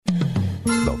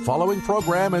following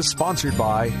program is sponsored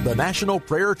by the National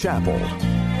Prayer Chapel.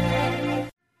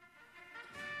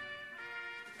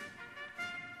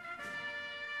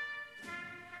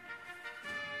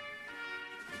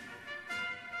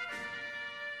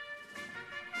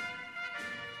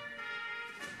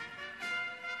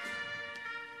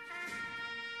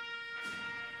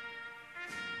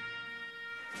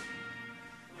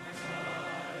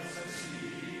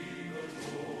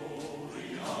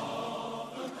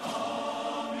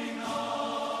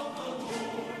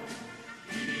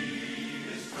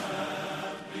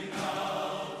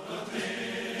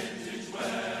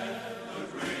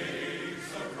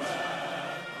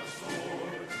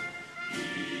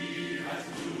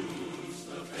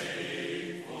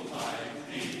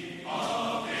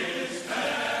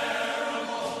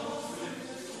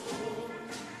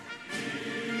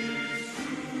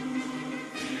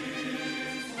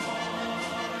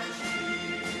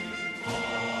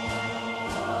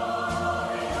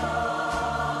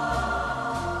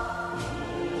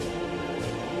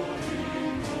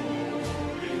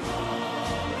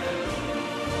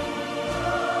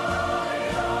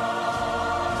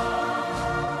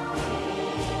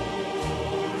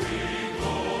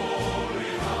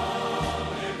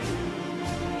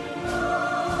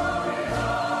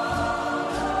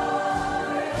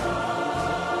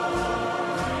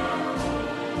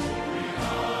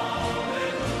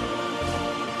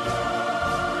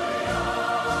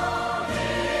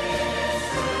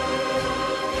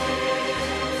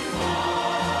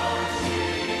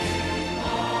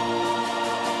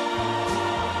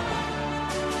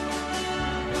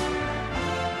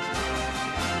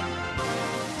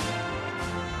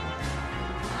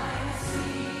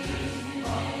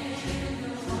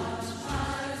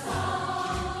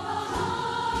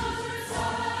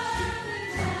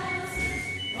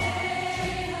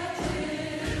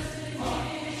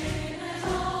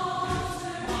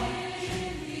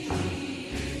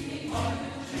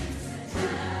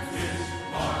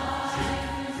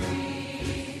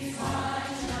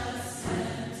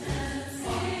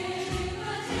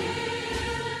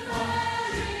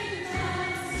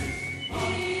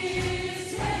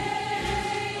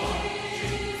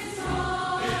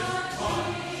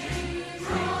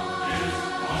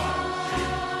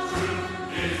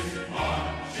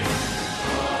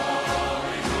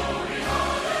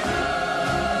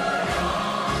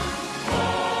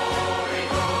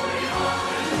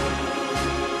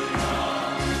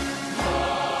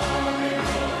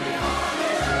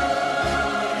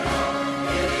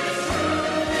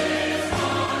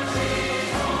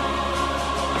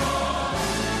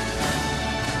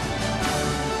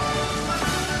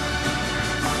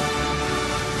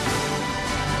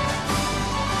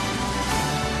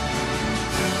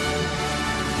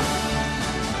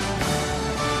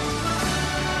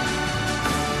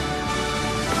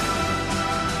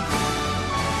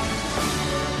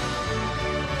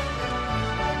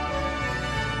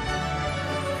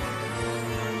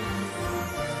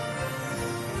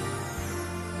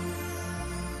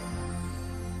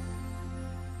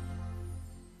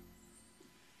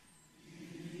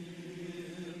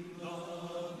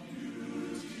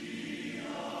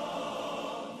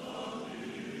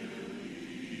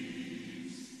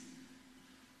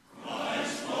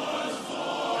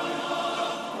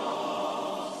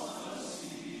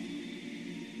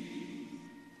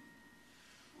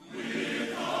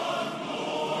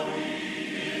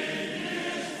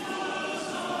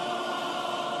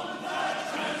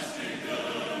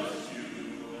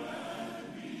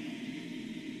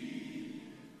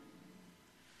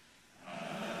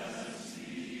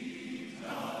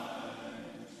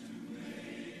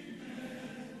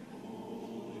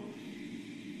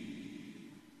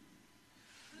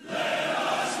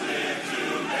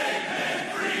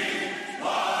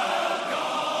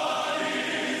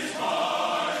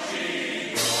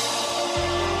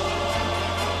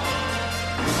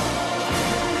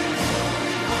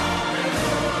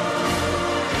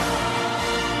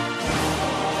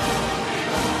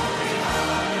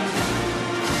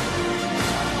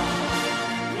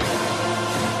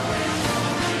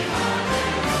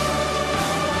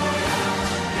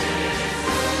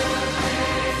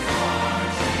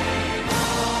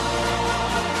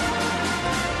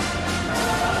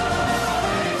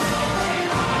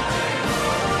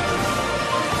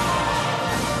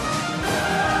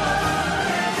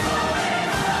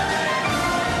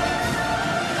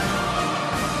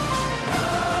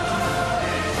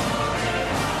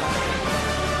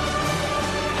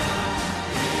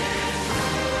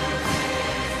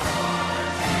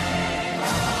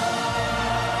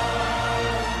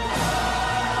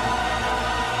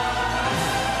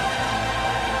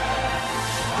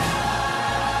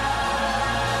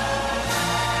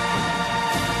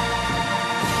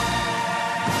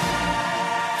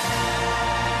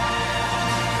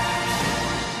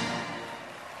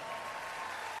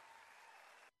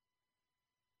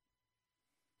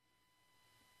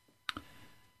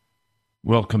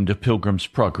 Welcome to Pilgrim's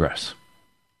Progress.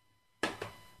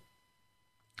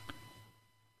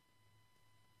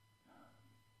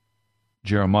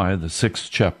 Jeremiah, the 6th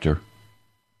chapter,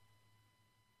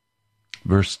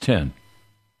 verse 10.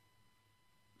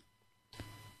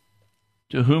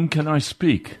 To whom can I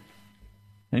speak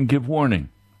and give warning?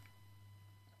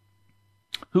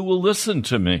 Who will listen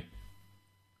to me?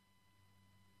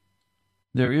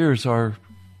 Their ears are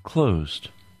closed.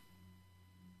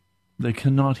 They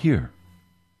cannot hear.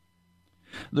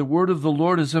 The word of the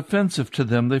Lord is offensive to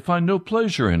them. They find no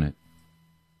pleasure in it.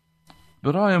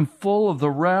 But I am full of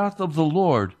the wrath of the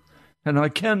Lord, and I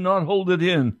cannot hold it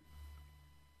in.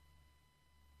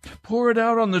 Pour it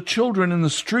out on the children in the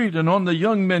street and on the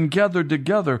young men gathered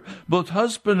together. Both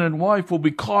husband and wife will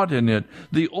be caught in it,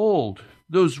 the old,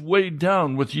 those weighed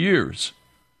down with years.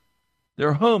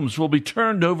 Their homes will be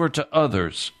turned over to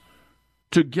others,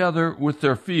 together with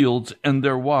their fields and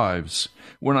their wives,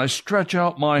 when I stretch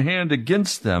out my hand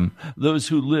against them, those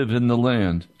who live in the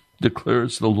land,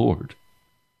 declares the Lord.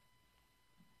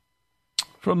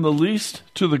 From the least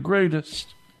to the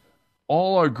greatest,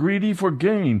 all are greedy for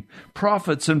gain,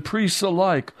 prophets and priests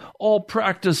alike, all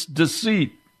practice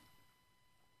deceit.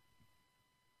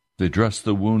 They dress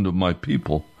the wound of my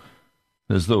people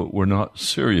as though it were not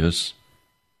serious.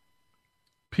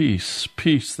 Peace,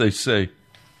 peace, they say,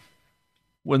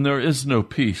 when there is no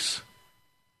peace.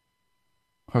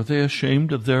 Are they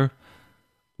ashamed of their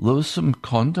loathsome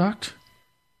conduct?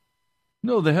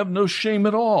 No, they have no shame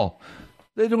at all.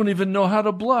 They don't even know how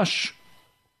to blush.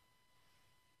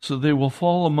 So they will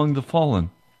fall among the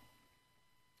fallen.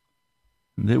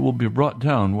 And they will be brought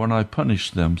down when I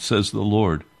punish them, says the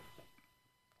Lord.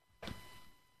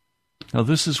 Now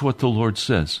this is what the Lord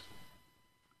says.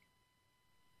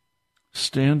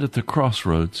 Stand at the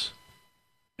crossroads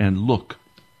and look.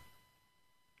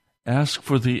 Ask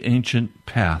for the ancient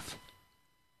path.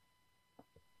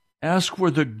 Ask where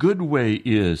the good way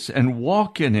is and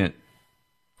walk in it.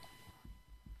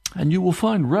 And you will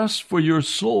find rest for your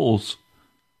souls.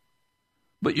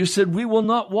 But you said, we will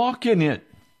not walk in it.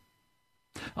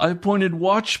 I appointed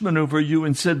watchmen over you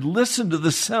and said, listen to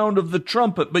the sound of the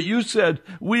trumpet. But you said,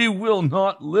 we will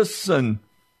not listen.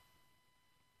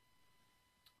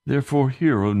 Therefore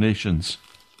hear, O nations.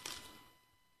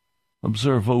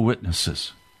 Observe, O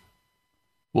witnesses,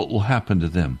 what will happen to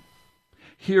them.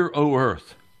 Hear, O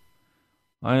earth.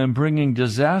 I am bringing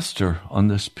disaster on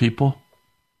this people,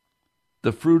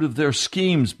 the fruit of their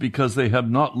schemes, because they have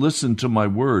not listened to my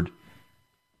word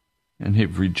and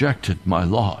have rejected my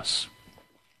laws.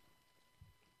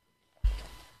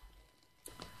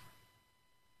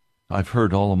 I've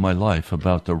heard all of my life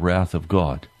about the wrath of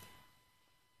God.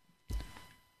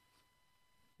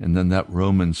 And then that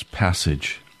Romans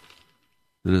passage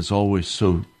that has always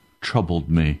so troubled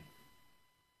me.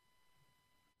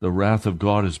 The wrath of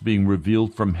God is being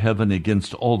revealed from heaven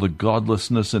against all the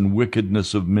godlessness and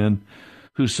wickedness of men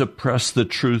who suppress the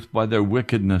truth by their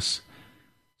wickedness.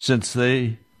 Since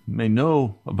they may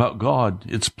know about God,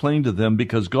 it's plain to them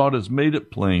because God has made it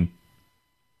plain.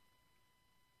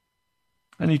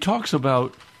 And he talks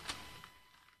about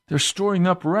they're storing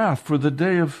up wrath for the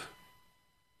day of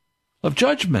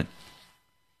judgment.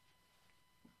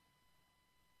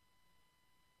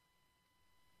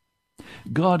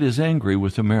 God is angry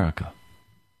with America.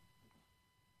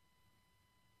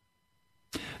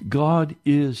 God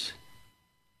is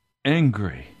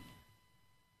angry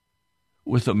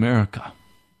with America.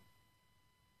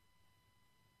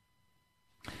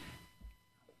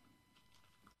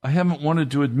 I haven't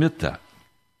wanted to admit that,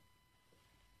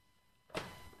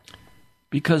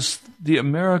 because the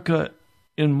America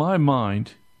in my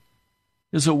mind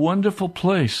is a wonderful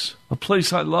place, a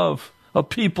place I love, a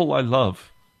people I love.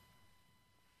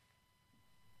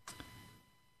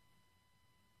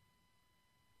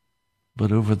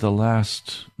 But over the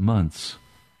last months,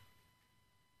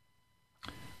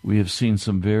 we have seen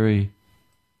some very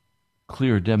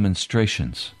clear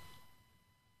demonstrations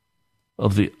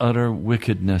of the utter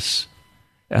wickedness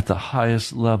at the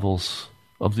highest levels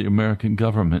of the American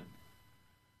government,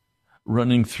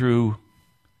 running through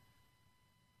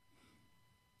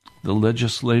the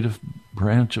legislative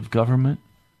branch of government,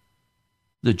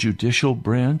 the judicial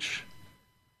branch,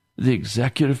 the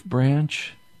executive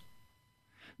branch,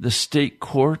 the state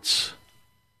courts.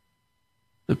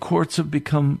 The courts have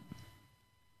become,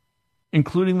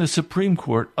 including the Supreme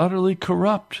Court, utterly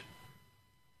corrupt.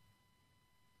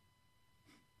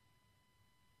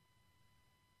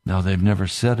 Now, they've never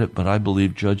said it, but I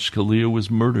believe Judge Scalia was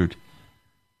murdered.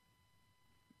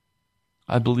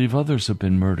 I believe others have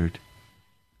been murdered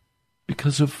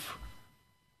because of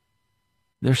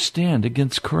their stand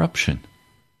against corruption.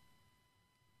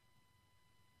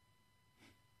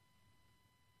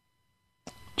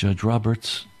 Judge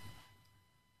Roberts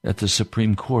at the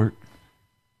Supreme Court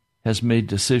has made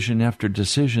decision after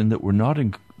decision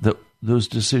that those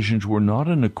decisions were not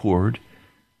in accord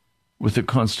with the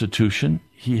Constitution.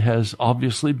 He has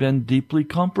obviously been deeply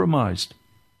compromised.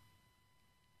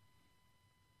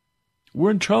 We're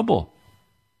in trouble.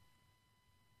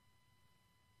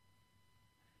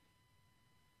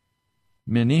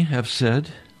 Many have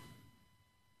said,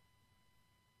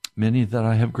 many that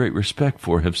I have great respect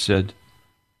for have said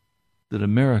that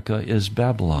America is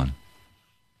Babylon.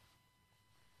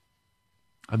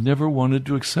 I've never wanted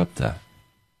to accept that.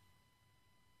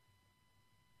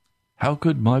 How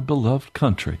could my beloved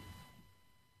country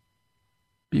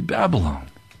be Babylon?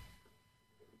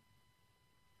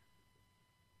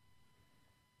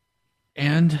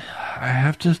 And I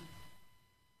have to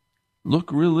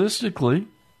look realistically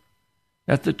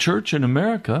at the church in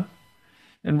America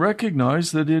and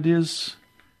recognize that it is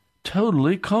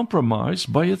totally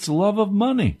compromised by its love of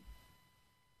money.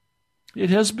 It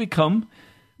has become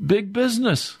big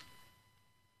business.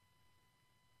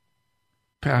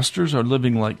 Pastors are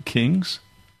living like kings,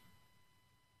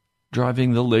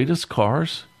 driving the latest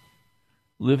cars,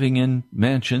 living in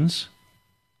mansions.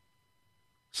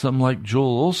 Some like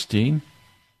Joel Osteen,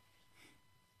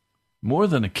 more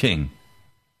than a king.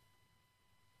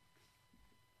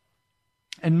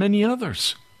 And many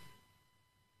others.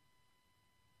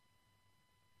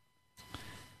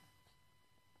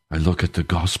 I look at the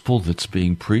gospel that's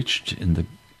being preached in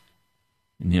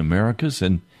the Americas,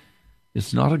 and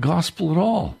it's not a gospel at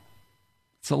all.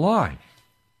 It's a lie.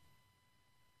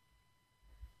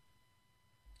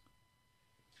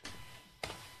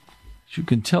 As you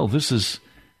can tell, this is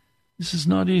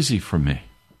not easy for me.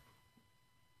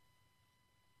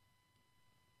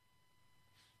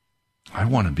 I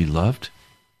want to be loved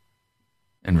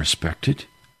and respected.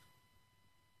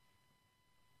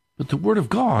 But the Word of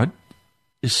God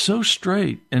is so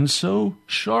straight and so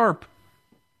sharp,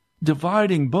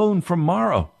 dividing bone from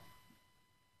marrow.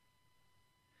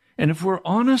 And if we're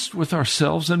honest with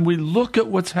ourselves and we look at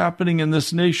what's happening in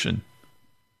this nation,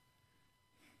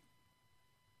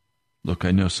 look, I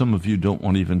know some of you don't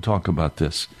want to even talk about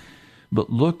this,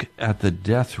 but look at the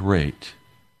death rate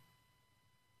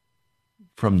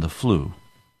from the flu.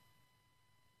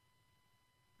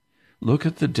 Look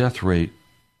at the death rate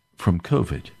from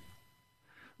COVID.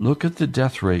 Look at the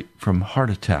death rate from heart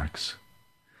attacks.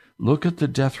 Look at the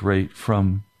death rate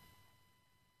from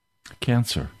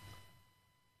cancer.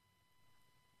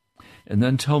 And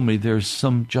then tell me there's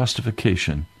some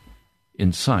justification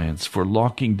in science for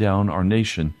locking down our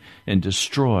nation and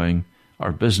destroying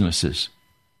our businesses,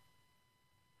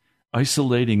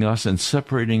 isolating us and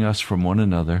separating us from one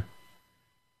another,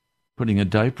 putting a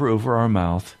diaper over our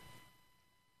mouth,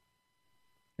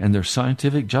 and there's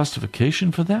scientific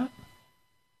justification for that?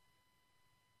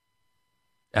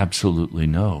 Absolutely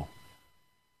no.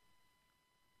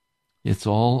 It's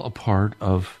all a part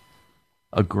of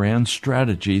a grand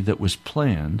strategy that was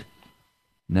planned.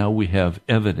 Now we have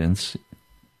evidence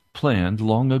planned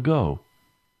long ago.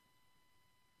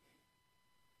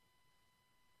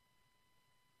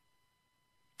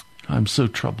 I'm so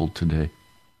troubled today.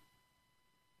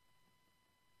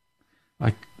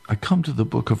 I come to the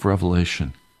book of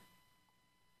Revelation.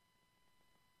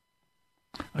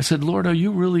 I said, Lord, are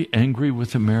you really angry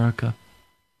with America?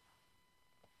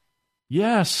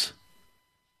 Yes.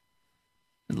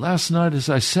 And last night as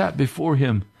I sat before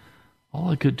him, all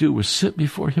I could do was sit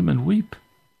before him and weep.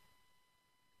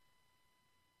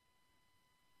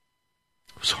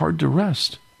 It was hard to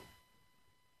rest.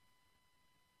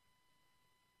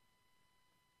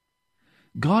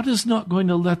 God is not going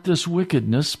to let this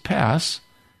wickedness pass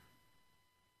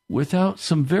without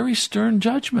some very stern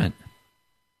judgment.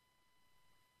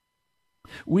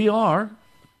 We are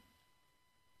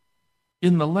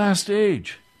in the last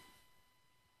age.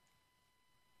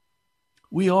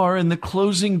 We are in the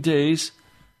closing days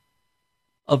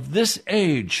of this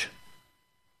age.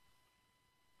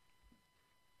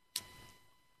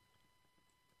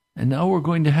 And now we're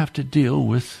going to have to deal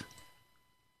with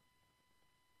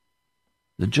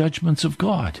the judgments of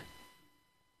God.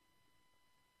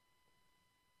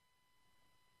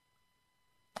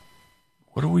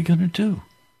 What are we going to do?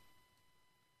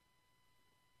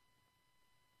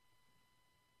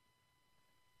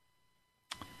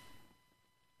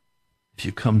 If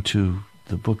you come to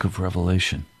the book of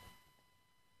Revelation,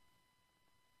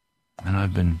 and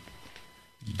I've been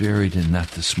buried in that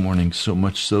this morning, so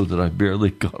much so that I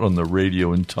barely got on the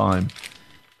radio in time.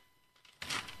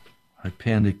 I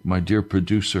panicked my dear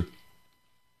producer.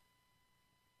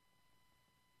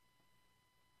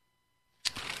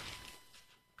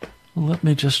 Well, let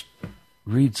me just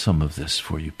read some of this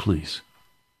for you, please.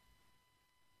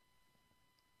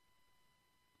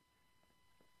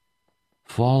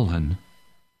 Fallen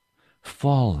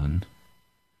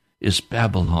is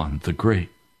Babylon the Great.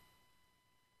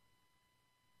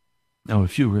 Now,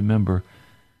 if you remember,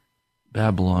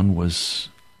 Babylon was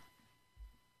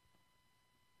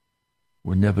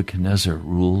where Nebuchadnezzar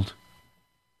ruled.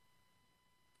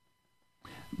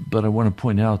 But I want to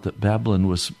point out that Babylon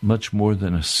was much more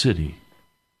than a city.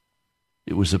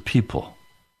 It was a people.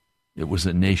 It was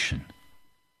a nation.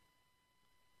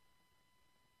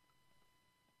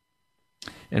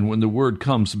 And when the word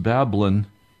comes, Babylon,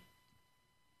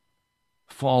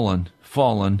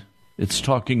 fallen, it's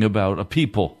talking about a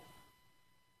people.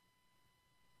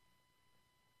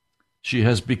 She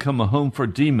has become a home for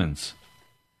demons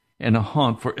and a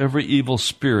haunt for every evil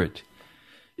spirit.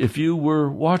 If you were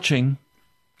watching,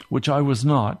 which I was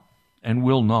not and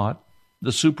will not,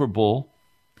 the Super Bowl,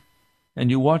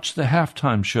 and you watched the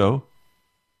halftime show,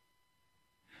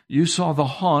 you saw the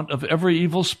haunt of every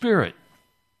evil spirit.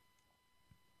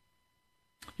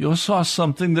 You saw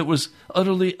something that was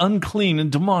utterly unclean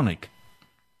and demonic.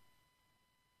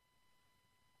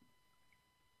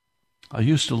 I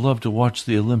used to love to watch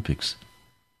the Olympics.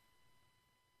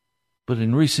 But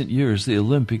in recent years, the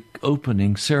Olympic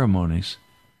opening ceremonies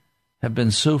have been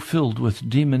so filled with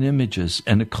demon images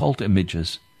and occult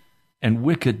images and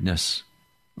wickedness,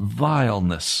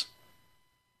 vileness,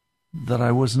 that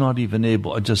I was not even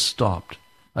able. I just stopped.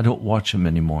 I don't watch them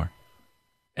anymore.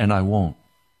 And I won't.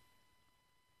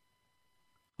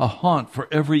 A haunt for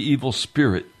every evil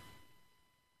spirit.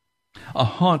 A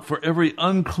haunt for every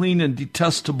unclean and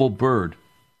detestable bird.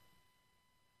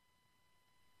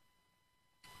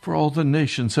 For all the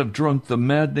nations have drunk the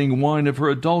maddening wine of her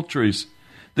adulteries.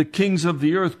 The kings of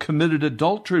the earth committed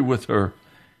adultery with her,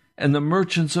 and the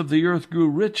merchants of the earth grew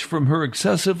rich from her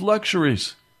excessive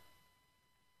luxuries.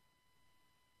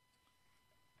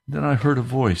 Then I heard a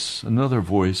voice, another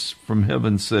voice from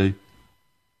heaven say,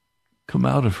 "Come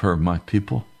out of her, my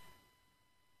people,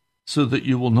 so that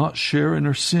you will not share in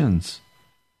her sins,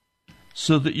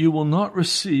 so that you will not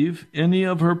receive any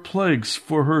of her plagues,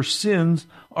 for her sins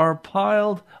are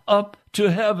piled up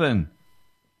to heaven,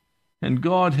 and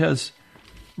God has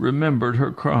remembered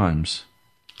her crimes.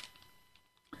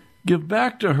 Give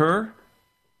back to her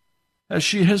as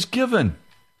she has given.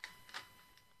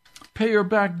 Pay her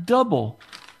back double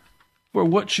for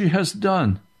what she has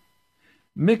done.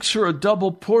 Mix her a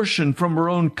double portion from her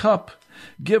own cup.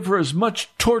 Give her as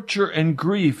much torture and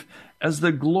grief as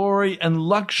the glory and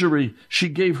luxury she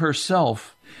gave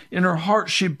herself. In her heart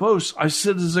she boasts, I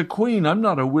sit as a queen. I'm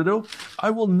not a widow. I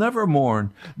will never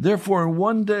mourn. Therefore in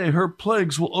one day her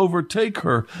plagues will overtake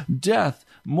her, death,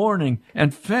 mourning,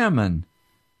 and famine.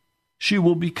 She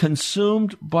will be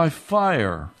consumed by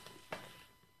fire.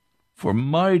 For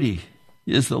mighty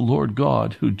is the Lord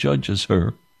God who judges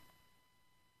her."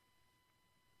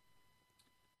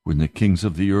 When the kings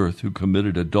of the earth who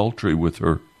committed adultery with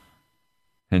her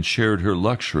and shared her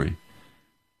luxury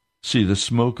see the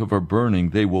smoke of her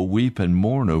burning, they will weep and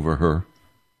mourn over her.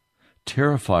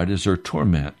 Terrified is her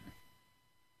torment.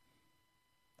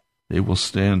 They will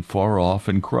stand far off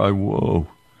and cry, "Woe!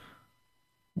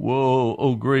 Woe,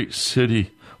 O great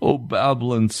city, O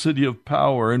Babylon, city of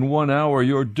power! In 1 hour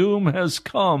your doom has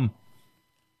come."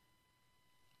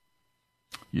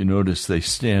 You notice they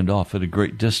stand off at a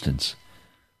great distance.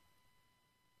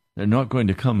 They're not going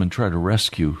to come and try to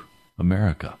rescue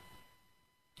America.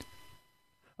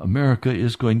 America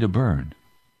is going to burn.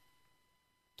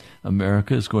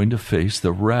 America is going to face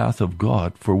the wrath of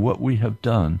God for what we have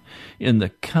done in the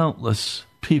countless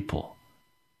people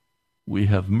we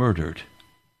have murdered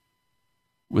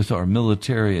with our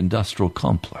military-industrial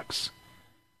complex.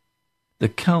 The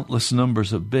countless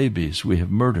numbers of babies we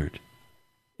have murdered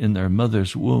in their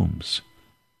mothers' wombs.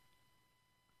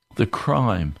 The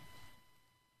crime,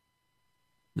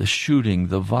 the shooting,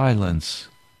 the violence.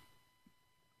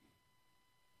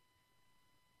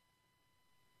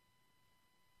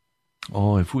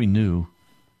 Oh, if we knew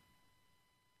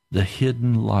the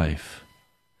hidden life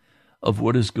of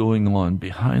what is going on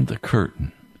behind the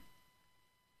curtain.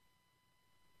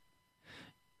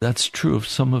 That's true of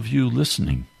some of you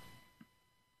listening.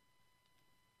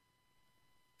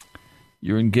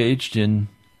 You're engaged in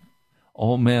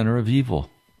all manner of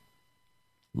evil,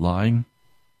 lying,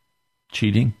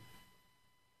 cheating,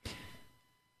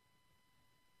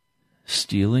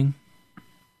 stealing.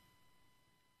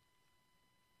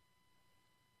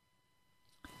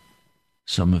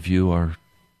 Some of you are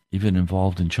even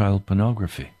involved in child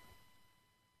pornography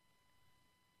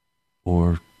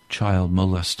or child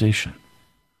molestation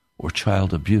or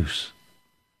child abuse.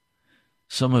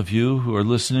 Some of you who are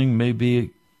listening may be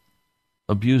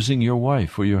abusing your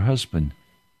wife or your husband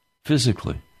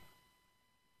physically.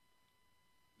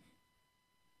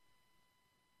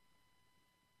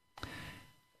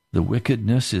 The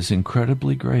wickedness is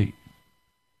incredibly great.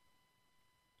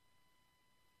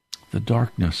 The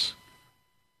darkness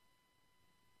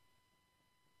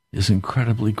is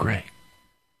incredibly great.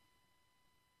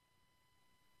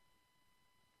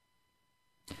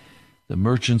 The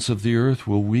merchants of the earth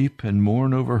will weep and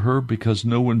mourn over her because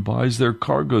no one buys their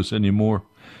cargoes anymore.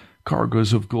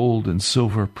 Cargoes of gold and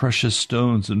silver, precious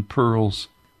stones and pearls,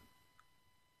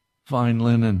 fine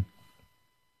linen,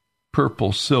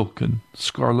 purple silk and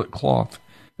scarlet cloth,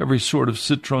 every sort of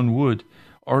citron wood,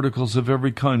 articles of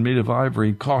every kind made of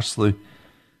ivory, costly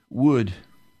wood,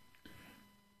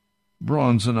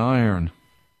 bronze and iron,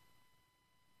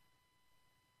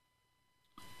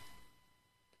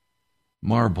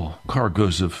 marble,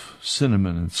 cargoes of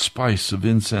cinnamon and spice of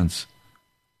incense,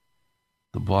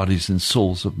 the bodies and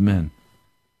souls of men.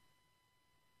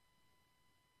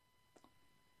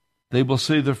 They will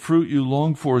say, the fruit you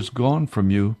long for is gone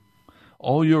from you.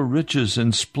 All your riches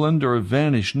and splendor have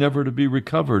vanished, never to be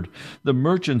recovered. The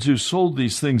merchants who sold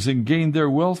these things and gained their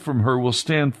wealth from her will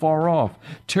stand far off,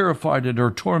 terrified at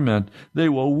her torment. They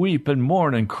will weep and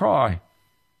mourn and cry.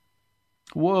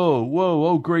 Woe, woe,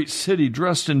 O great city,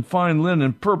 dressed in fine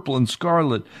linen, purple and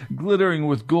scarlet, glittering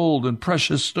with gold and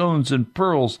precious stones and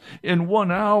pearls. In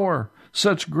 1 hour,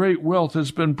 such great wealth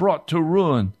has been brought to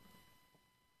ruin.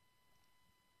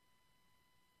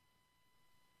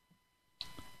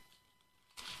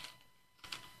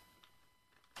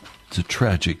 It's a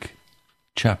tragic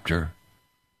chapter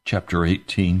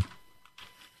 18,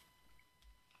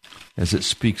 as it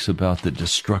speaks about the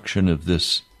destruction of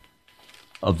this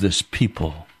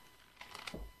people.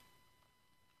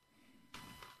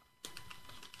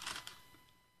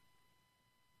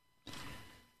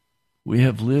 We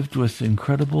have lived with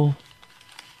incredible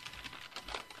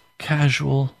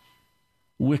casual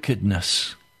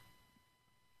wickedness.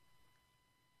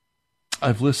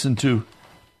 I've listened to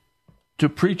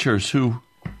preachers who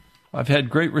I've had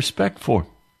great respect for.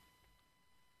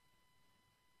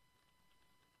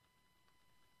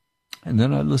 And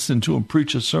then I listened to them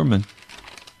preach a sermon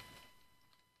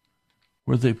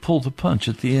where they pull the punch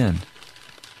at the end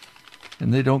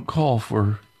and they don't call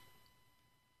for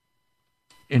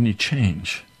any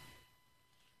change.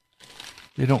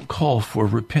 They don't call for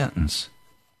repentance.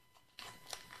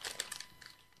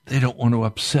 They don't want to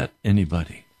upset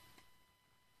anybody.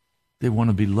 They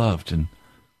want to be loved and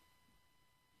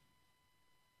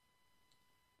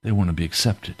they want to be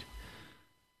accepted.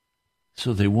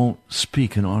 So they won't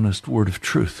speak an honest word of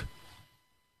truth.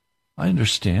 I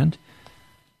understand.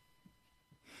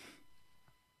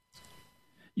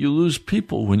 You lose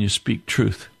people when you speak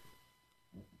truth.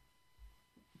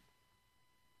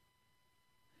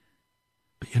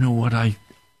 But you know what? I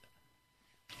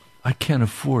can't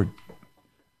afford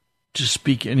to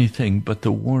speak anything but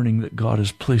the warning that God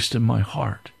has placed in my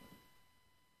heart,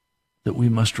 that we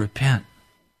must repent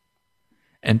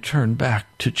and turn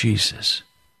back to Jesus.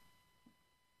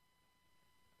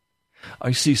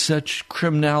 I see such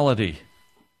criminality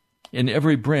in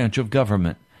every branch of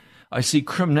government. I see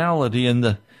criminality in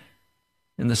the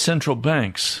central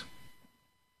banks,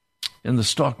 in the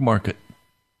stock market,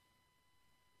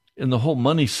 in the whole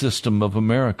money system of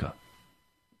America.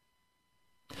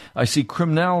 I see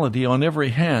criminality on every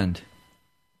hand.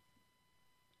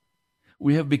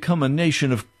 We have become a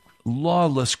nation of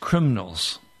lawless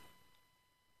criminals.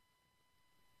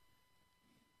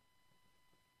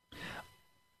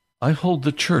 I hold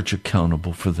the church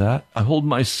accountable for that. I hold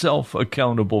myself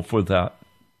accountable for that.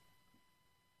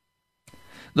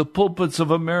 The pulpits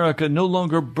of America no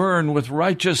longer burn with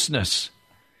righteousness.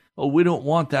 Oh, we don't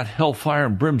want that hellfire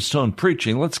and brimstone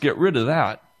preaching. Let's get rid of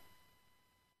that.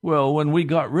 Well, when we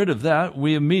got rid of that,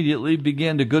 we immediately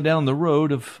began to go down the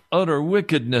road of utter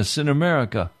wickedness in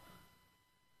America.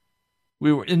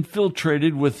 We were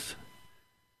infiltrated with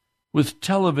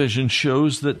television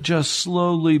shows that just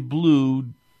slowly blew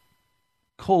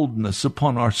coldness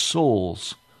upon our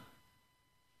souls.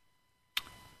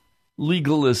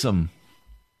 Legalism,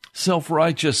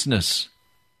 self-righteousness.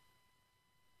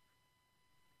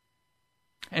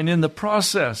 And in the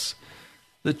process,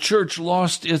 the church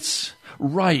lost its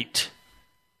right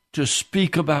to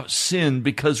speak about sin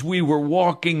because we were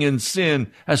walking in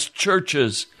sin as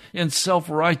churches in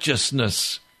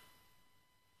self-righteousness.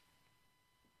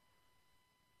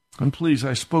 And please,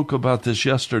 I spoke about this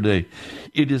yesterday.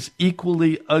 It is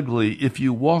equally ugly if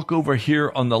you walk over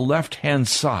here on the left-hand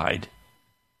side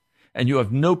and you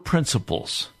have no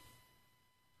principles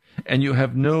and you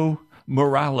have no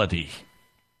morality,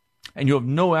 and you have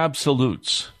no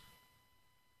absolutes.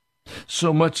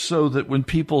 So much so that when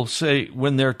people say,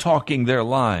 when they're talking, they're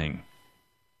lying.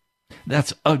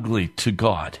 That's ugly to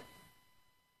God.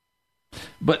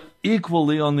 But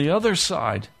equally on the other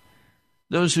side,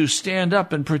 those who stand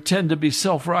up and pretend to be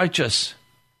self-righteous,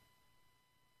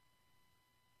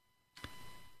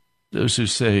 those who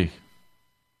say,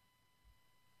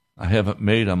 I haven't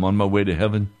made, I'm on my way to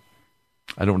heaven,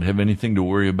 I don't have anything to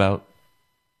worry about,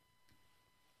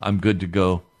 I'm good to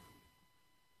go.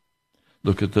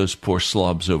 Look at those poor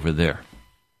slobs over there,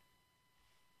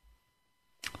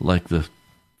 like the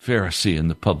Pharisee and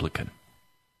the publican.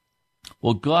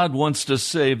 Well, God wants to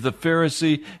save the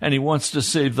Pharisee, and he wants to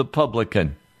save the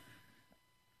publican.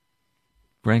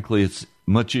 Frankly, it's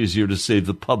much easier to save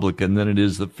the publican than it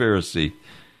is the Pharisee.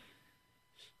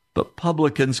 But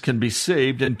publicans can be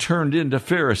saved and turned into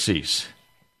Pharisees.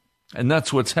 And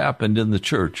that's what's happened in the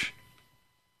church.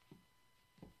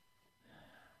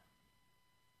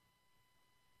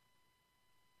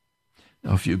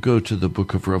 Now, if you go to the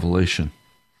book of Revelation,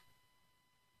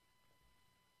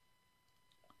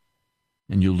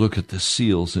 and you look at the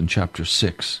seals in chapter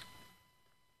 6,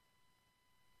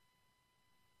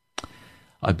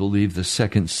 I believe the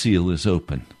second seal is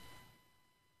open.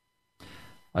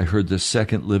 I heard the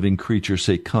second living creature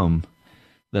say, "Come."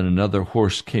 Then another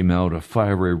horse came out, a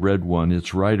fiery red one.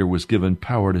 Its rider was given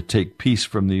power to take peace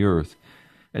from the earth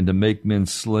and to make men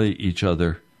slay each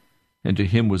other. And to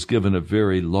him was given a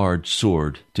very large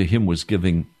sword. To him was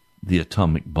given the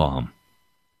atomic bomb.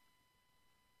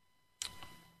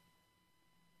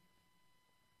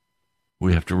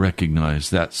 We have to recognize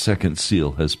that second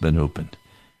seal has been opened.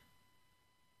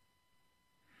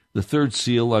 The third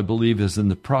seal, I believe, is in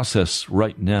the process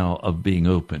right now of being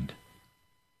opened.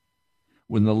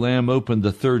 When the Lamb opened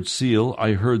the third seal,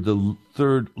 I heard the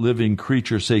third living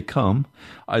creature say, "Come."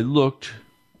 I looked,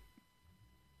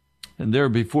 and there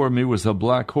before me was a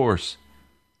black horse.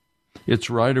 Its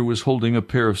rider was holding a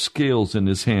pair of scales in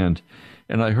his hand,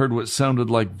 and I heard what sounded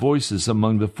like voices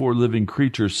among the four living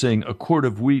creatures saying, "A quart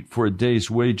of wheat for a day's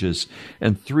wages,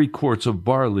 and 3 quarts of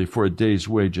barley for a day's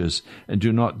wages, and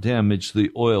do not damage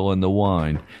the oil and the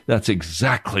wine." That's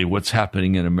exactly what's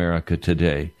happening in America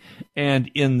today, and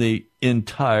in the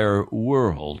entire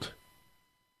world.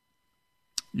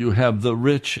 You have the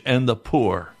rich and the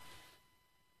poor.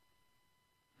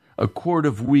 A quart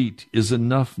of wheat is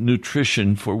enough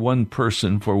nutrition for one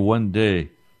person for one day.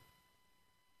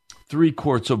 3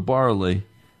 quarts of barley,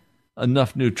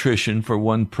 enough nutrition for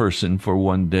one person for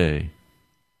one day.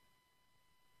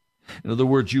 In other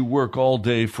words, you work all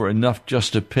day for enough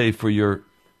just to pay for your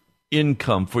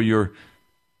income, for your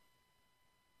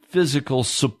physical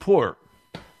support.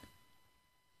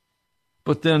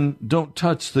 But then don't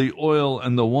touch the oil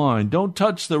and the wine. Don't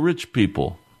touch the rich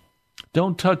people.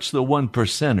 Don't touch the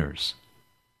 1%ers.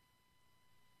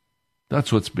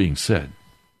 That's what's being said.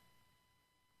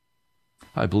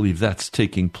 I believe that's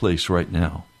taking place right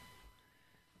now.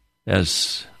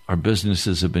 As our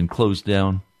businesses have been closed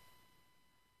down,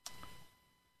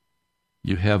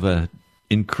 you have an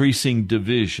increasing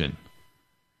division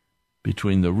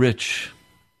between the rich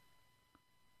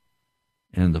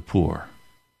and the poor.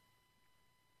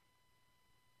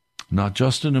 Not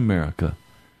just in America,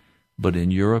 but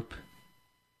in Europe,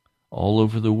 all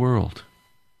over the world.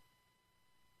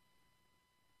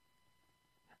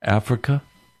 Africa,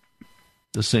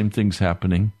 the same thing's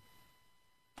happening.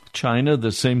 China,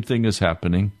 the same thing is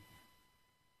happening.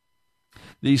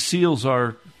 These seals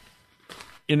are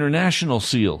international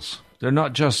seals. They're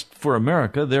not just for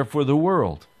America, they're for the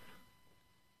world.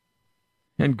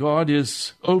 And God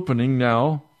is opening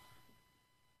now,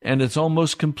 and it's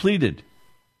almost completed.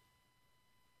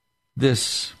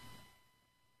 This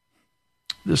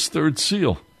third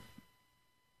seal.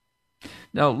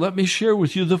 Now, let me share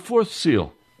with you the fourth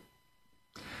seal.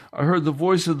 I heard the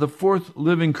voice of the fourth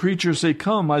living creature say,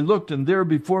 "Come." I looked, and there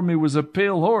before me was a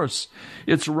pale horse.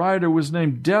 Its rider was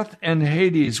named Death, and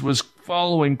Hades was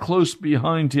following close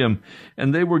behind him.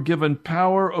 And they were given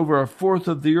power over a fourth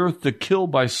of the earth to kill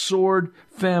by sword,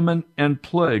 famine, and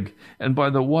plague, and by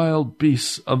the wild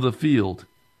beasts of the field.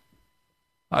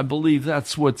 I believe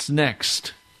that's what's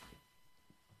next.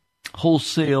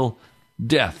 Wholesale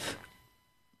death.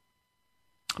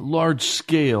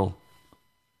 Large-scale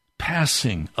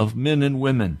passing of men and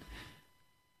women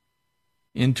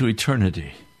into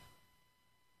eternity.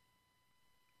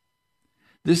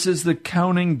 This is the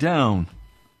counting down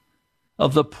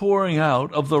of the pouring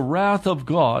out of the wrath of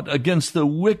God against the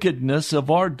wickedness of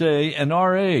our day and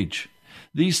our age.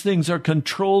 These things are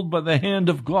controlled by the hand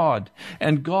of God,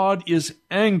 and God is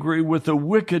angry with the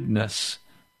wickedness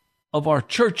of our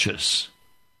churches.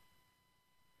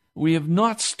 We have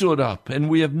not stood up and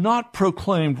we have not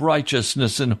proclaimed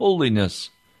righteousness and holiness.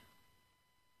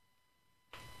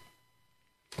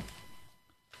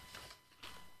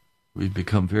 We've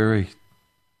become very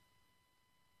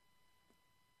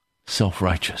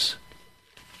self-righteous.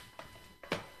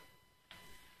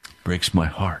 Breaks my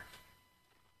heart.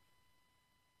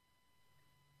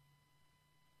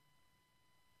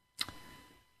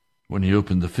 When he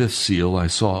opened the fifth seal, I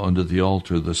saw under the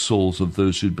altar the souls of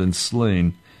those who'd been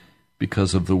slain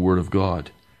because of the Word of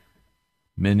God.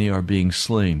 Many are being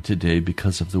slain today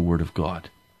because of the Word of God.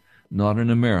 Not in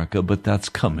America, but that's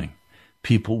coming.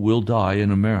 People will die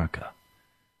in America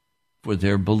for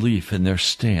their belief and their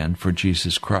stand for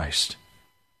Jesus Christ.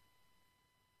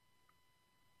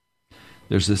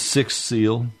 There's a sixth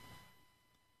seal,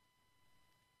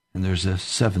 and there's a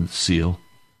seventh seal.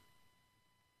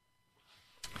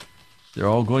 They're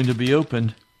all going to be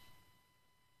opened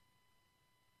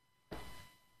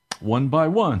one by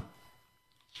one.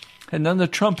 And then the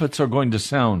trumpets are going to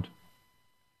sound.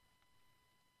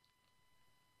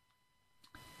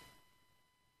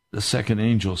 The second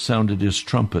angel sounded his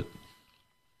trumpet.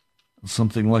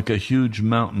 Something like a huge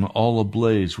mountain all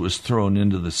ablaze was thrown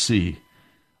into the sea.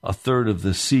 A third of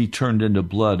the sea turned into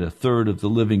blood. A third of the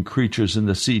living creatures in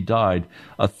the sea died.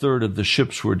 A third of the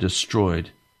ships were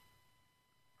destroyed.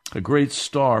 A great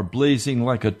star, blazing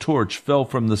like a torch, fell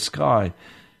from the sky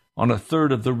on a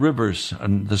third of the rivers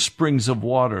and the springs of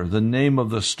water. The name of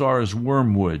the star is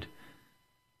Wormwood.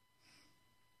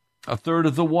 A third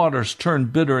of the waters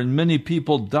turned bitter, and many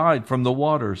people died from the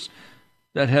waters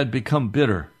that had become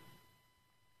bitter.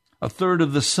 A third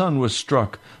of the sun was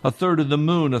struck, a third of the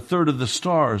moon, a third of the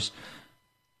stars,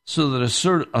 so that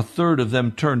a third of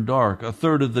them turned dark. A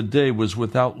third of the day was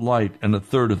without light, and a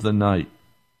third of the night.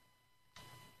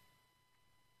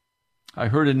 I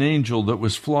heard an angel that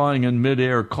was flying in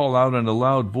midair call out in a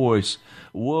loud voice,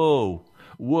 "Woe,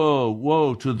 woe,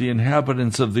 woe to the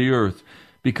inhabitants of the earth,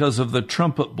 because of the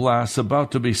trumpet blasts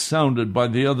about to be sounded by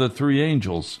the other three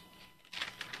angels."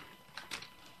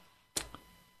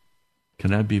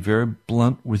 Can I be very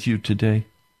blunt with you today?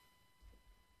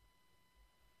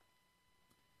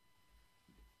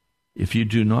 If you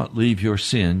do not leave your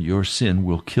sin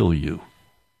will kill you.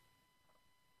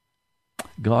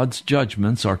 God's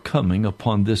judgments are coming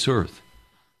upon this earth.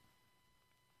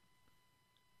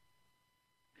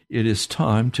 It is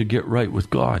time to get right with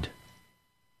God.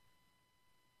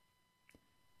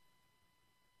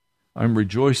 I'm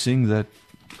rejoicing that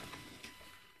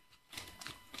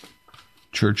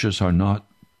churches are not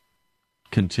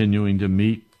continuing to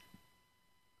meet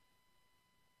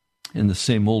in the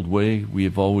same old way we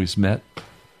have always met.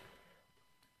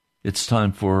 It's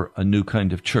time for a new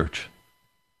kind of church.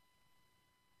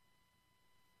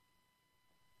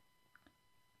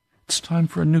 It's time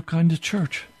for a new kind of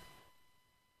church.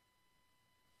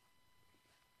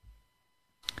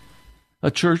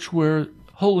 A church where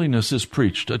holiness is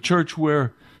preached. A church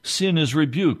where sin is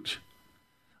rebuked.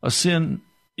 A sin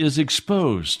is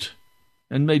exposed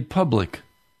and made public.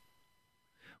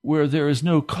 Where there is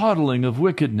no coddling of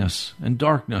wickedness and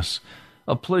darkness.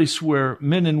 A place where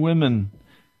men and women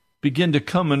begin to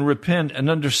come and repent and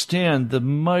understand the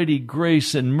mighty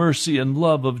grace and mercy and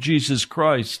love of Jesus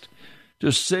Christ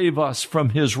to save us from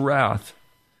his wrath,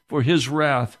 for his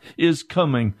wrath is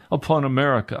coming upon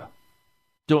America.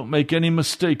 Don't make any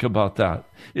mistake about that.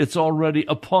 It's already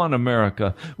upon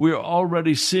America. We are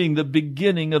already seeing the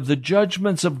beginning of the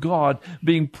judgments of God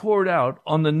being poured out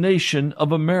on the nation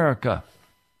of America.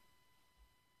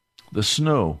 The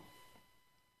snow,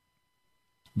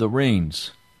 the rains,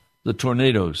 the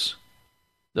tornadoes,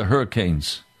 the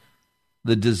hurricanes,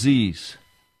 the disease.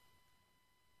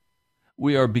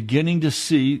 We are beginning to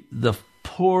see the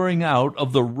pouring out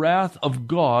of the wrath of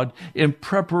God in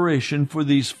preparation for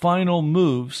these final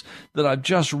moves that I've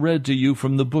just read to you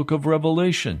from the book of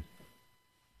Revelation.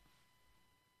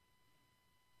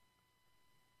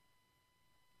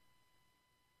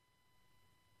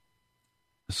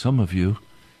 Some of you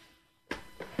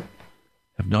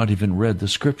have not even read the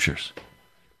scriptures.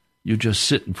 You just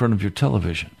sit in front of your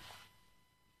television.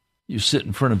 You sit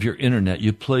in front of your internet.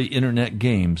 You play internet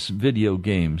games, video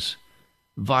games,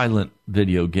 violent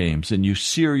video games, and you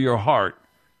sear your heart.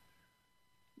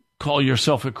 Call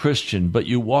yourself a Christian, but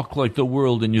you walk like the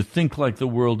world, and you think like the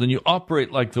world, and you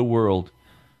operate like the world.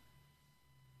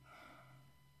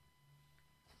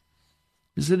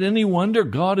 Is it any wonder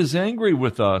God is angry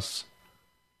with us?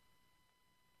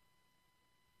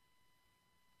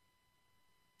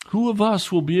 Who of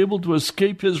us will be able to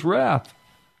escape his wrath?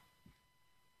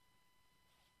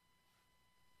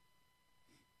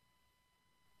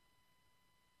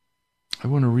 I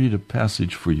want to read a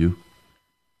passage for you.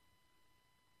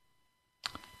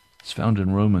 It's found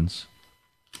in Romans,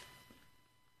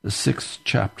 the 6th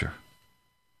chapter.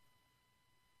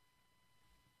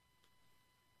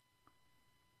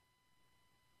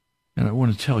 And I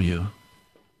want to tell you,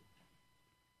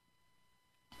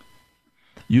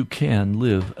 you can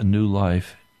live a new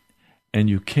life and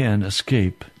you can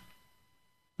escape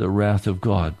the wrath of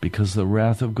God, because the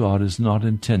wrath of God is not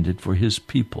intended for his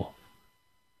people.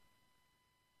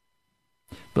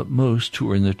 But most who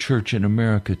are in the church in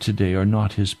America today are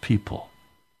not his people.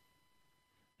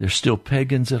 They're still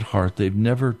pagans at heart. They've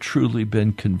never truly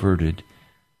been converted.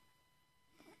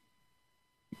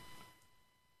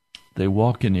 They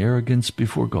walk in arrogance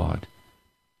before God.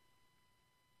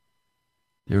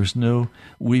 There's no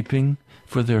weeping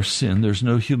for their sin. There's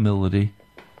no humility.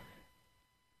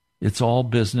 It's all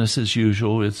business as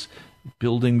usual. It's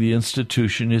building the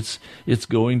institution. It's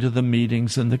going to the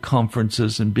meetings and the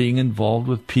conferences and being involved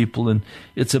with people, and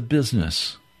it's a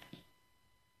business.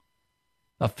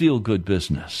 A feel-good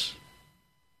business.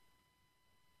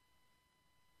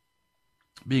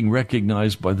 Being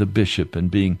recognized by the bishop and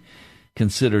being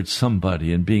considered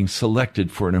somebody and being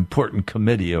selected for an important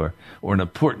committee or an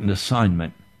important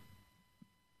assignment.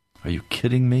 Are you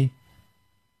kidding me?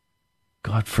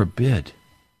 God forbid.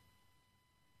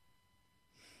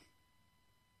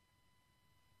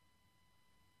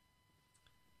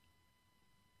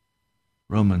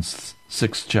 Romans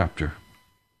 6th chapter,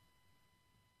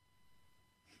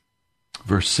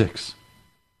 verse 6.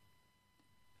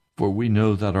 For we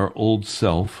know that our old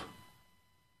self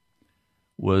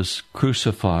was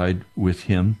crucified with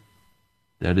him,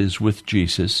 that is, with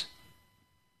Jesus,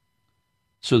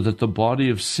 so that the body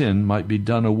of sin might be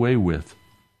done away with,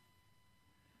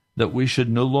 that we should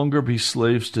no longer be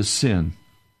slaves to sin,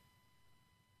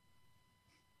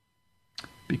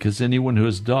 because anyone who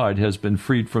has died has been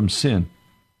freed from sin.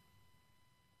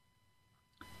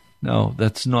 Now,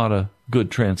 that's not a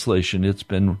good translation. It's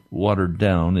been watered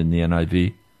down in the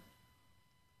NIV.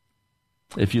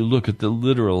 If you look at the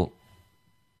literal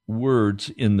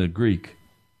words in the Greek,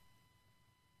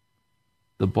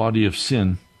 the body of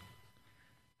sin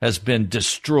has been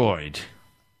destroyed,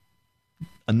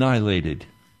 annihilated,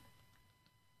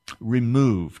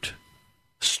 removed,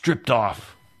 stripped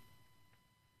off.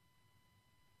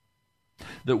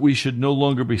 That we should no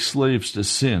longer be slaves to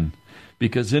sin,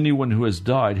 because anyone who has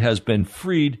died has been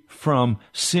freed from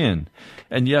sin.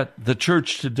 And yet the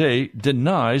church today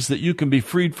denies that you can be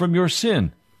freed from your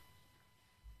sin.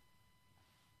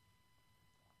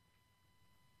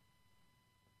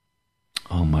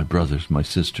 Oh, my brothers, my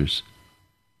sisters,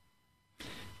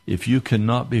 if you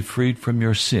cannot be freed from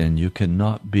your sin, you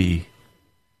cannot be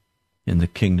in the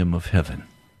kingdom of heaven.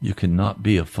 You cannot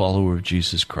be a follower of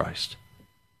Jesus Christ.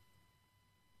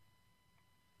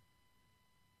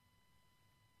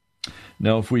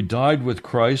 Now, if we died with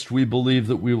Christ, we believe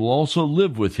that we will also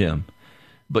live with him.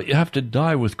 But you have to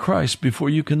die with Christ before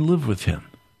you can live with him.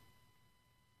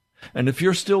 And if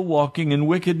you're still walking in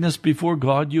wickedness before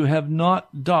God, you have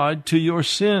not died to your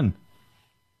sin.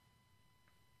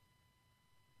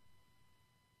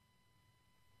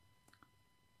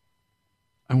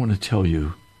 I want to tell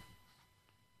you,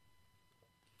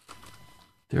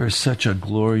 there is such a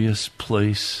glorious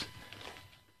place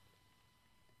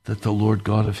that the Lord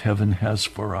God of heaven has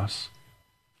for us.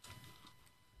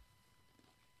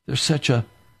 There's such a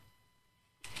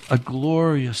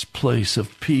glorious place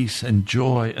of peace and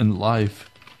joy and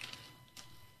life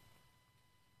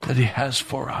that he has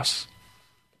for us.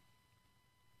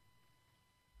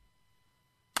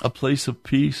 A place of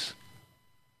peace.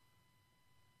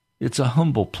 It's a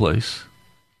humble place.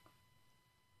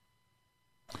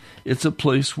 It's a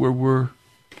place where we're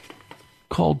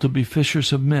called to be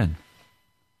fishers of men.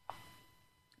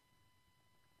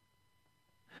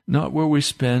 Not where we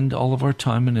spend all of our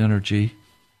time and energy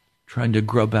trying to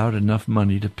grub out enough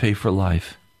money to pay for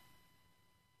life.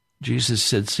 Jesus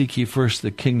said, "Seek ye first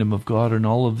the kingdom of God, and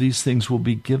all of these things will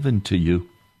be given to you."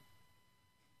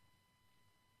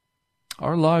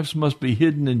 Our lives must be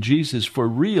hidden in Jesus for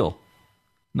real,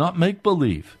 not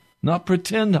make-believe, not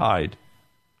pretend hide.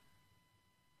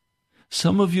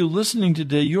 Some of you listening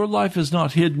today, your life is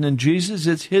not hidden in Jesus,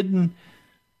 it's hidden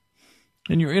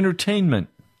in your entertainment.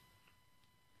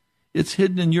 It's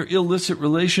hidden in your illicit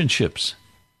relationships.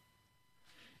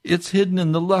 It's hidden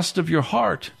in the lust of your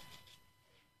heart.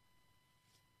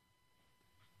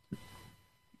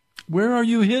 Where are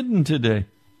you hidden today?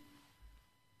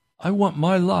 I want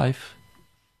my life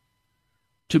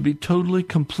to be totally,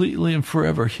 completely, and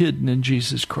forever hidden in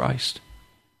Jesus Christ.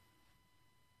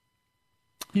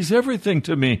 He's everything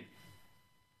to me.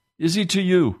 Is he to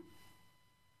you?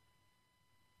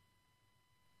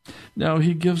 Now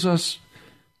he gives us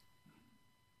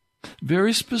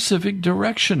very specific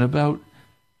direction about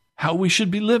how we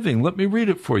should be living. Let me read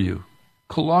it for you.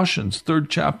 Colossians, 3rd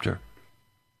chapter.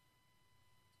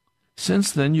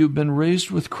 Since then you've been raised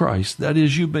with Christ, that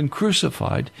is, you've been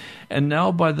crucified, and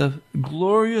now by the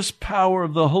glorious power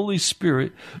of the Holy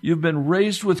Spirit, you've been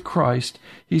raised with Christ.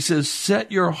 He says,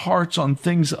 set your hearts on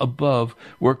things above,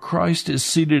 where Christ is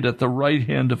seated at the right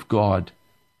hand of God.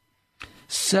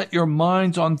 Set your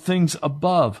minds on things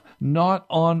above, not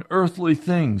on earthly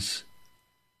things.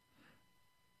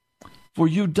 For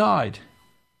you died.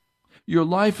 Your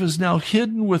life is now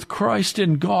hidden with Christ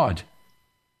in God.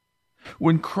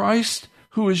 When Christ,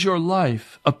 who is your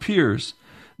life, appears,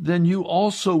 then you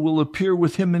also will appear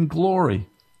with him in glory.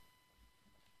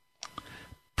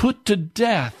 Put to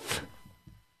death.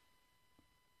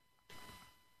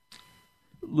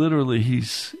 Literally,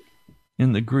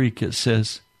 in the Greek, it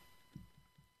says,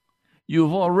 you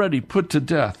have already put to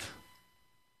death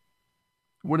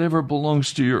whatever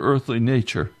belongs to your earthly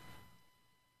nature.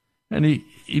 And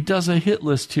he does a hit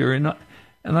list here,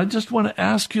 and I just want to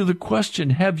ask you the question,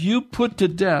 have you put to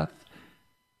death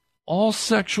all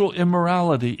sexual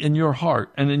immorality in your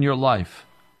heart and in your life?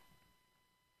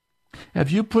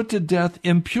 Have you put to death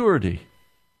impurity,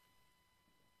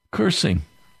 cursing,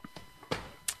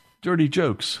 dirty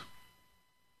jokes,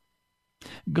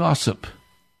 gossip,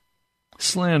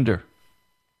 slander?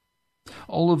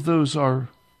 All of those are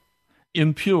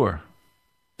impure.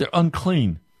 They're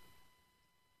unclean.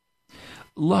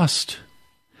 Lust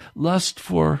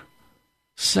for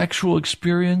sexual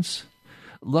experience,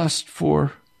 lust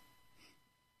for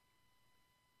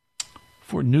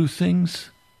new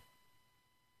things,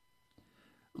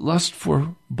 lust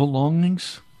for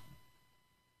belongings,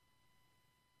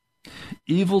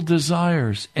 evil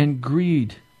desires and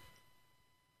greed.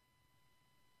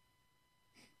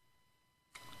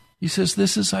 He says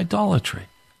this is idolatry.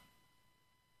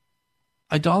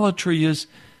 Idolatry is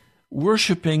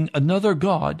worshiping another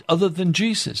God other than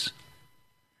Jesus.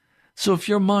 So if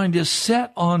your mind is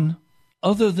set on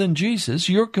other than Jesus,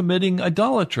 you're committing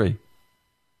idolatry.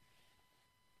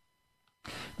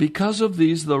 Because of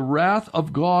these, the wrath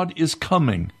of God is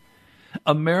coming.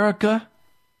 America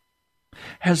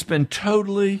has been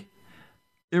totally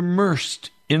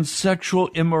immersed in sexual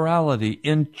immorality,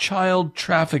 in child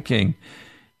trafficking,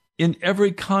 in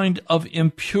every kind of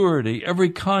impurity, every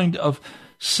kind of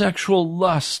sexual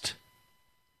lust,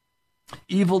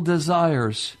 evil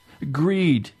desires,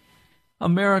 greed.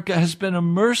 America has been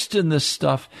immersed in this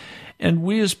stuff, and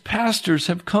we as pastors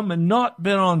have come and not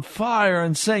been on fire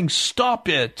and saying, stop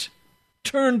it,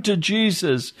 turn to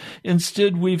Jesus.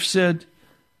 Instead, we've said,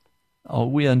 oh,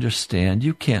 we understand.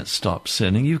 You can't stop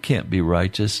sinning. You can't be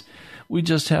righteous. We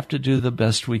just have to do the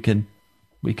best we can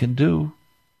do.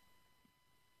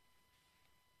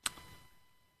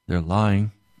 They're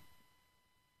lying.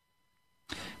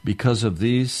 Because of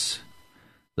these,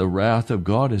 the wrath of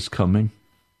God is coming.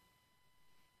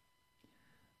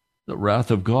 The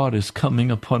wrath of God is coming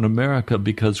upon America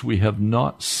because we have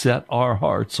not set our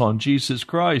hearts on Jesus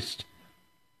Christ.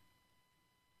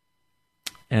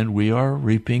 And we are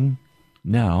reaping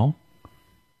now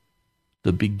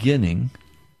the beginning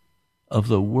of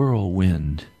the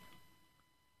whirlwind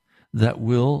that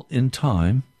will, in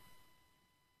time,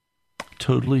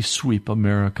 totally sweep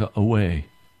America away.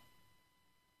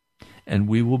 And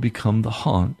we will become the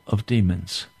haunt of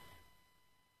demons.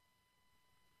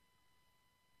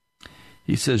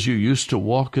 He says, you used to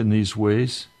walk in these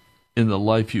ways in the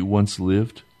life you once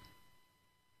lived,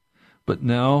 but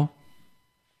now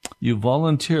you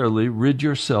voluntarily rid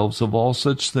yourselves of all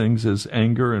such things as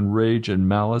anger and rage and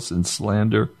malice and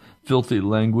slander, filthy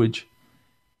language.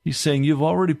 He's saying you've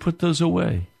already put those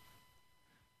away.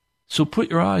 So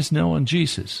put your eyes now on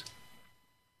Jesus.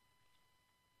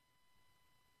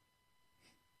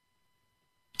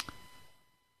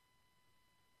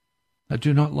 Now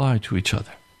do not lie to each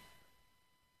other.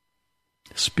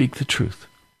 Speak the truth.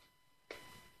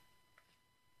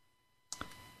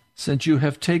 Since you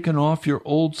have taken off your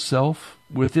old self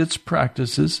with its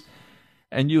practices,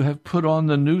 and you have put on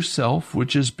the new self,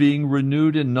 which is being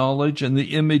renewed in knowledge and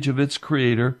the image of its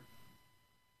creator.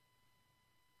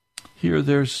 Here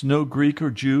there's no Greek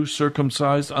or Jew,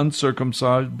 circumcised,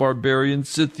 uncircumcised, barbarian,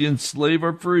 Scythian, slave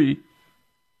or free.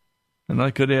 And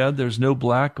I could add, there's no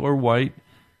black or white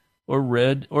or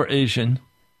red or Asian.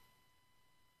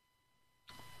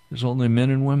 There's only men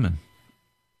and women.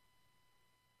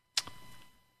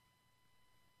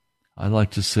 I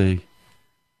like to say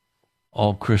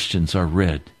all Christians are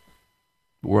red.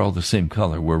 We're all the same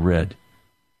color. We're red.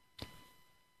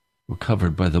 We're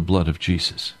covered by the blood of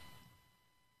Jesus.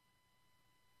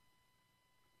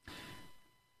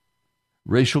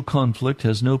 Racial conflict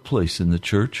has no place in the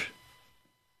church.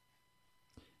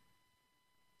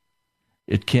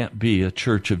 It can't be a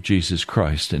church of Jesus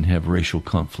Christ and have racial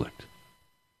conflict.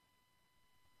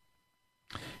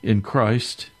 In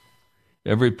Christ,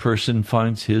 every person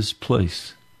finds his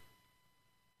place,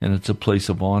 and it's a place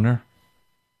of honor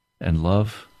and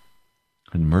love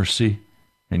and mercy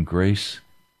and grace.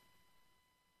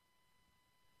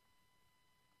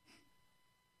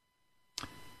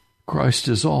 Christ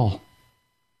is all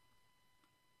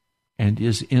and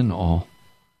is in all.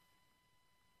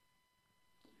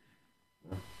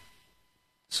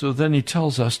 So then he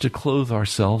tells us to clothe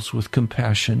ourselves with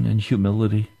compassion and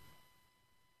humility.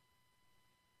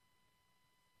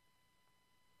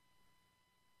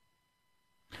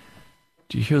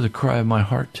 Do you hear the cry of my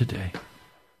heart today?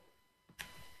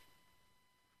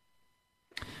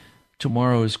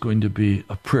 Tomorrow is going to be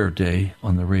a prayer day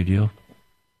on the radio.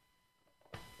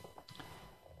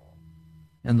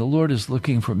 And the Lord is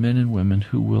looking for men and women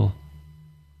who will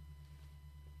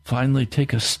finally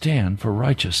take a stand for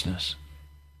righteousness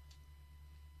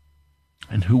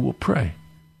and who will pray.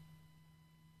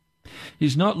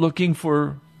 He's not looking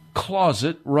for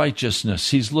closet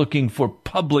righteousness. He's looking for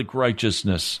public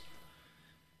righteousness.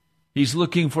 He's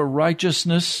looking for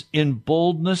righteousness in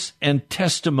boldness and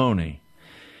testimony.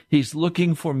 He's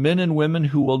looking for men and women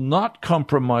who will not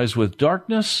compromise with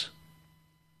darkness.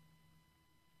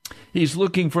 He's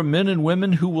looking for men and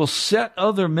women who will set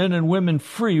other men and women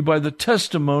free by the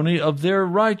testimony of their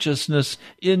righteousness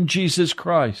in Jesus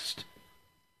Christ.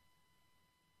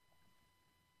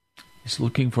 He's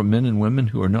looking for men and women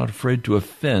who are not afraid to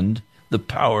offend the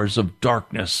powers of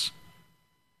darkness.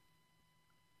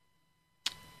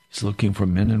 He's looking for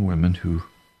men and women who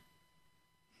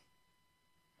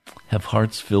have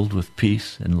hearts filled with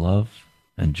peace and love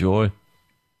and joy.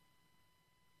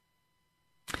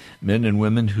 Men and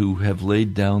women who have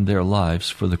laid down their lives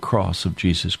for the cross of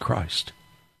Jesus Christ.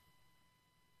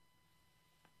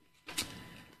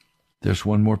 There's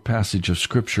one more passage of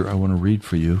Scripture I want to read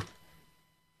for you.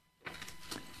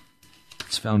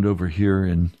 It's found over here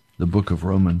in the book of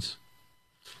Romans.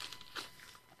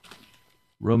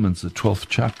 Romans, the 12th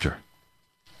chapter.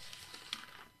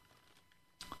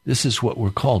 This is what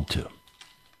we're called to.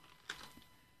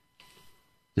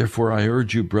 Therefore, I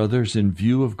urge you, brothers, in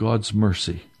view of God's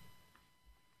mercy,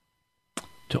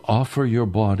 to offer your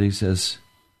bodies as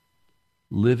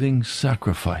living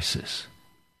sacrifices,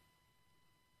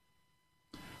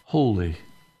 holy,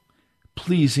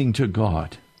 pleasing to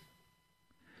God.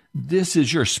 This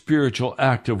is your spiritual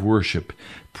act of worship.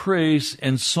 Praise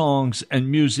and songs and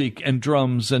music and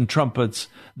drums and trumpets,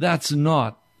 that's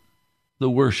not the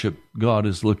worship God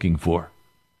is looking for.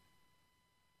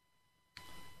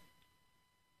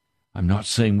 I'm not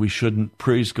saying we shouldn't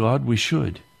praise God, we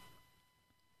should.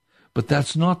 But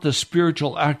that's not the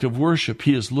spiritual act of worship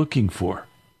He is looking for.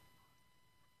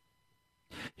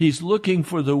 He's looking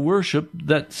for the worship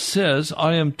that says,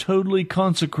 I am totally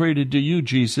consecrated to you,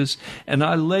 Jesus, and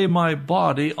I lay my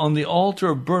body on the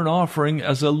altar of burnt offering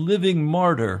as a living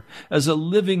martyr, as a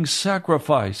living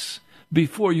sacrifice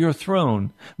before your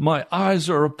throne. My eyes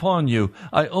are upon you.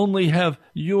 I only have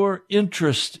your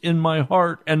interest in my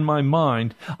heart and my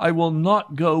mind. I will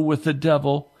not go with the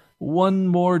devil one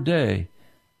more day.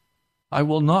 I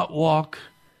will not walk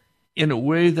in a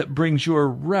way that brings your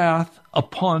wrath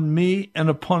upon me and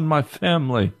upon my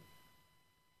family.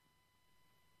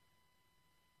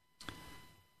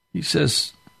 He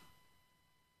says,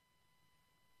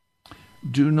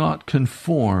 do not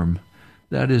conform,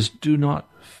 that is, do not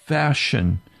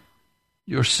fashion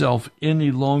yourself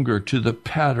any longer to the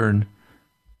pattern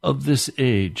of this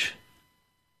age,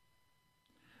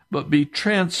 but be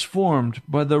transformed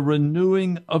by the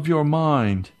renewing of your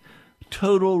mind,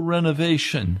 total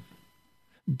renovation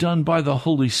done by the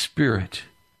Holy Spirit.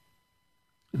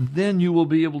 Then you will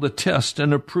be able to test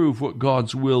and approve what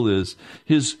God's will is,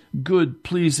 His good,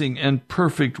 pleasing, and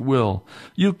perfect will.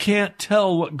 You can't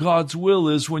tell what God's will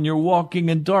is when you're walking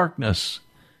in darkness.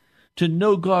 To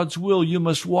know God's will, you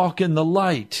must walk in the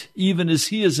light, even as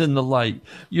He is in the light.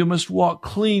 You must walk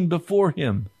clean before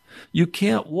Him. You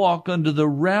can't walk under the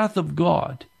wrath of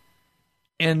God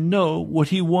and know what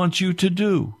He wants you to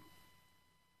do.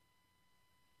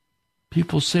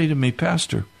 People say to me,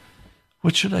 Pastor,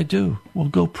 what should I do? Well,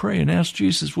 go pray and ask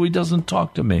Jesus. Well, He doesn't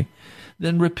talk to me.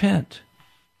 Then repent.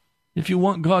 If you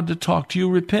want God to talk to you,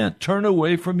 repent. Turn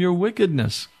away from your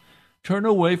wickedness. Turn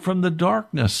away from the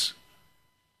darkness.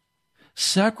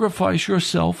 Sacrifice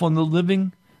yourself on the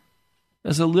living,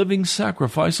 as a living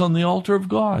sacrifice on the altar of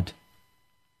God.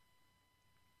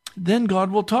 Then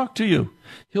God will talk to you.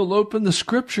 He'll open the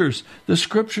Scriptures. The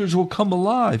Scriptures will come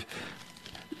alive.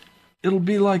 It'll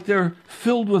be like they're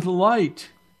filled with light.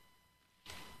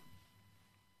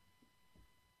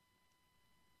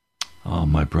 Oh,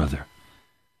 my brother,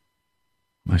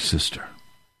 my sister.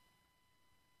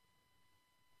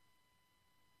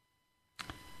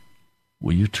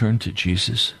 Will you turn to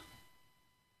Jesus?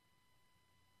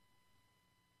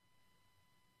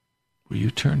 Will you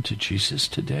turn to Jesus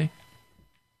today?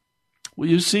 Will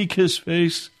you seek his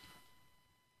face?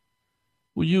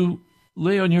 Will you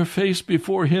lay on your face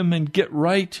before him and get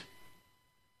right?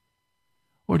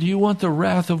 Or do you want the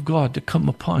wrath of God to come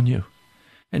upon you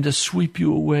and to sweep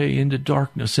you away into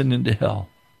darkness and into hell?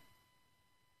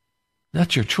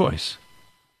 That's your choice.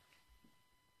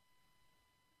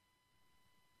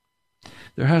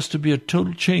 There has to be a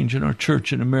total change in our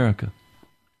church in America.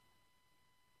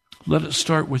 Let it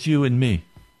start with you and me.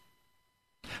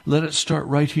 Let it start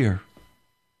right here,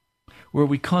 where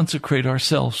we consecrate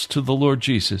ourselves to the Lord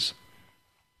Jesus.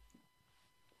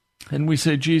 And we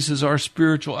say, Jesus, our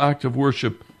spiritual act of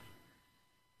worship.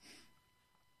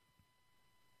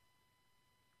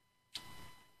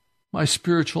 My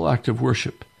spiritual act of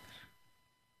worship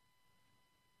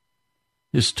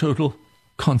is total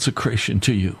consecration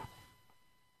to you.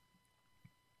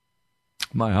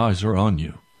 My eyes are on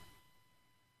you.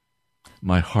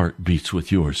 My heart beats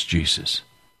with yours, Jesus.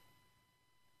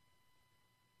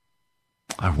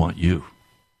 I want you.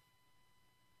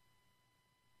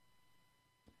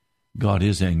 God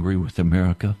is angry with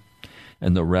America,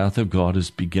 and the wrath of God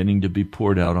is beginning to be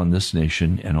poured out on this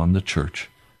nation and on the church,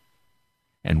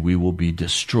 and we will be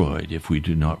destroyed if we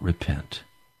do not repent.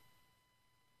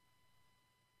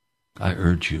 I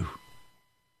urge you,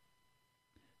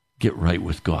 get right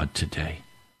with God today.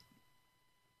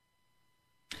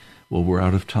 Well, we're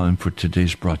out of time for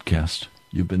today's broadcast.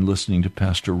 You've been listening to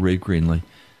Pastor Ray Greenley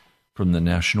from the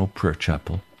National Prayer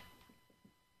Chapel.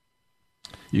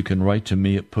 You can write to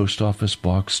me at Post Office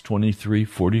Box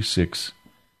 2346.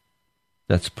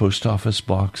 That's Post Office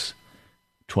Box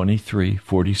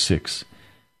 2346,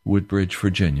 Woodbridge,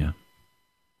 Virginia,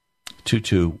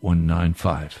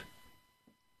 22195.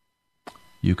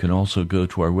 You can also go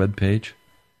to our webpage,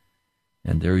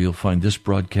 and there you'll find this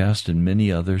broadcast and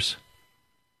many others.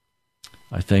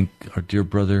 I thank our dear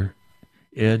brother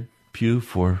Ed Pugh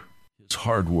for his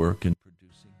hard work in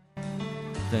producing.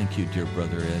 Thank you, dear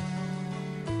brother Ed.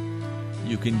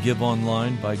 You can give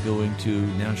online by going to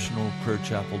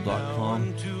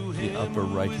nationalprayerchapel.com, the upper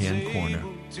right-hand corner.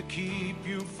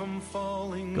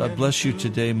 God bless you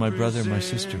today, my brother, my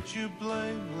sister.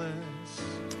 I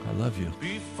love you.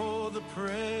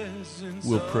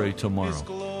 We'll pray tomorrow.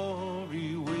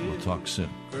 We'll talk soon.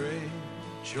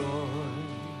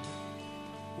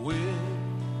 With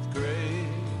great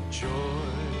joy.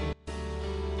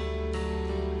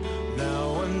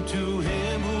 Now unto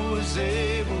him who is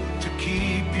able to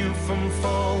keep you from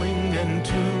falling and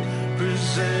to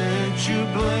present